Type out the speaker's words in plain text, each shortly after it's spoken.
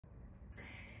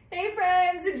Hey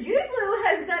friends, Judy Blue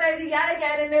has done it yet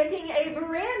again in making a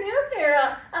brand new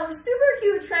pair of super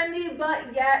cute, trendy,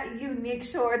 but yet unique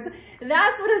shorts.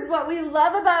 That's what we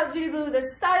love about Judy Blue. The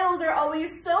styles are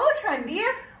always so trendy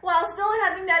while still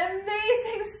having that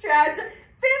amazing stretch,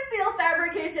 fit, feel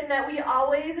fabrication that we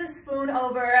always spoon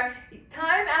over.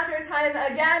 Time after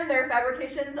time again, their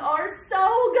fabrications are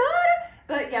so good.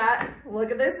 But yeah, look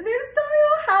at this new style.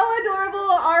 How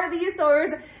adorable are these stars?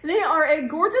 They are a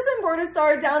gorgeous embroidered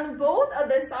star down both of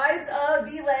the sides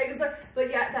of the legs. But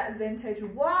yeah, that vintage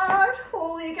wash,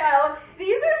 holy cow.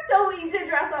 These are so easy to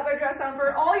dress up or dress down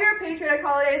for all your patriotic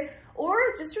holidays or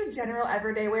just your general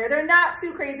everyday wear. They're not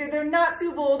too crazy, they're not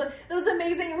too bold. Those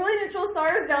amazing, really neutral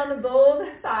stars down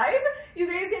both sides. You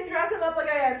guys can dress them up like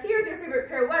I have here with your favorite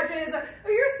pair of wedges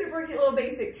or your super cute little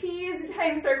basic tees,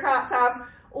 tanks, or crop tops.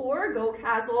 Or go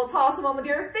casual, toss them on with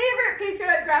your favorite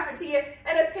patriotic graphic tee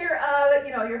and a pair of,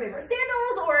 your favorite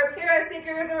sandals or a pair of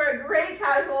sneakers or a great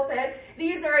casual fit.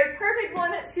 These are a perfect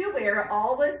one to wear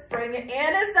all the spring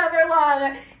and summer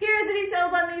long. Here's the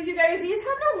details on these, you guys. These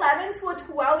have an 11 to a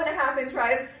 12.5 inch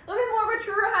rise. A little bit more of a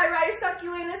true high rise, suck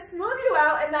you in, smooth you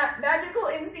out, and that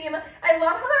magical inseam. I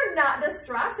love how they're not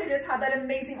distressed. They just have that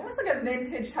amazing, almost like a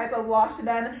vintage type of wash to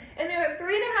them. And they're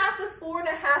 3.5 to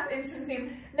 4.5 inch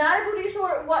inseam. Not a booty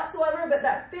short whatsoever, but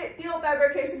that fit, feel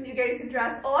fabrication you guys can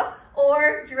dress up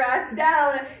or dress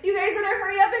down. You guys want to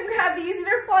hurry up and grab these. These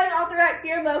are flying off the racks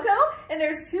here at MoCo, and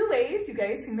there's two ways you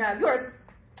guys can grab yours.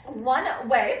 One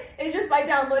way is just by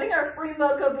downloading our free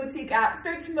MoCo Boutique app.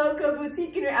 Search MoCo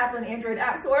Boutique in your Apple and Android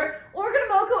app store, or go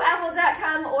to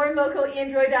MoCoApple.com or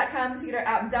MoCoAndroid.com to get our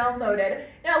app downloaded.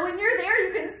 Now, when you're there,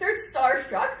 you can search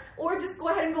Starstruck, or just go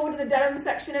ahead and go to the denim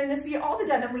section and see all the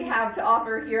denim we have to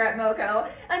offer here at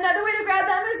MoCo. Another way to grab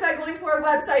them is by going to our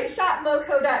website,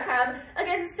 shopmoco.com.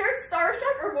 Again, search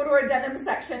Starstruck or go to our denim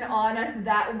section on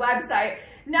that website.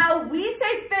 Now, we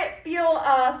take fit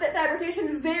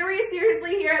fabrication very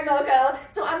seriously here at MoCo,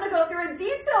 so I'm going to go through a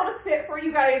detailed fit for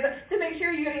you guys to make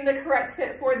sure you're getting the correct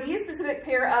fit for these specific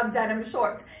pair of denim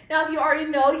shorts. Now, if you already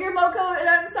know your MoCo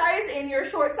denim size and your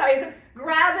short size,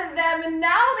 grab them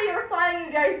now. They are flying.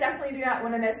 You guys definitely do not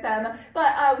want to miss them.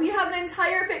 But we have an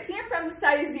entire fit team from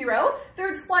size 0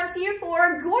 through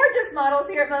 24 gorgeous models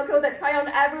here at MoCo that try on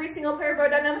every single pair of our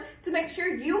denim to make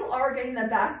sure you are getting the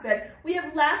best fit. We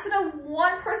have less than a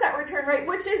 1% return rate,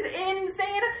 which is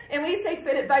insane, and we take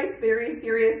fit advice very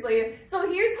seriously. So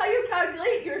here's how you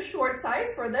calculate your short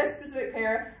size for this specific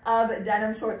pair of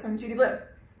denim shorts from Judy Blue.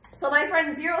 So my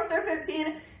friends, 0 through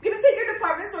 15, you're gonna take your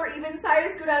department store even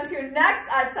size, go down to your next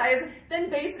odd size, then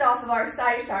base it off of our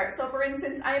size chart. So for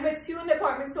instance, I am a 2 in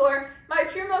department store. My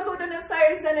true MoCo denim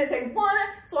size then is a 1,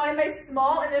 so I'm a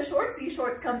small in the shorts. These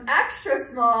shorts come extra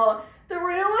small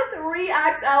through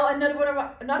 3XL.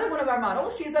 Another one of our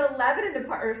models. She's at 12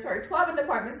 in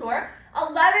department store.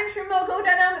 11 true MoCo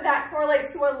denim, that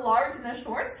correlates to a large in the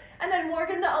shorts. And then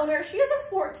Morgan, the owner, she is a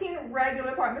 14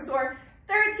 regular department store.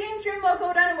 13 true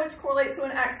MoCo denim, which correlates to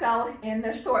an XL in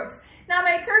the shorts. Now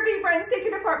my curvy friends, take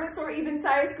your department store even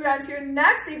size, go down to your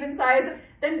next even size,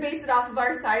 then base it off of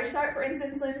our size chart. For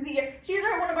instance, Lindsay, she's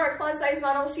one of our plus size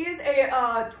models. She is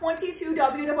a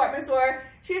 22W department store.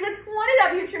 She's a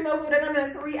 20W true MoCo denim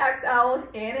and a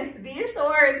 3XL in these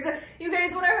shorts. You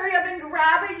guys want to hurry up and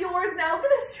grab yours now. Look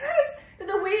at the stretch, to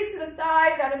the waist, to the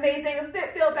thigh, that amazing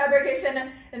fit, feel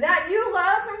fabrication that you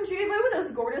love from Judy Blue with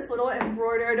those gorgeous little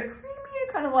embroidered,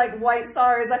 kind of like white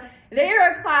stars. They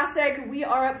are a classic. We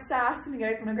are obsessed, and you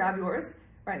guys want to grab yours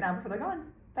right now before they're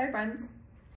gone. Bye, friends.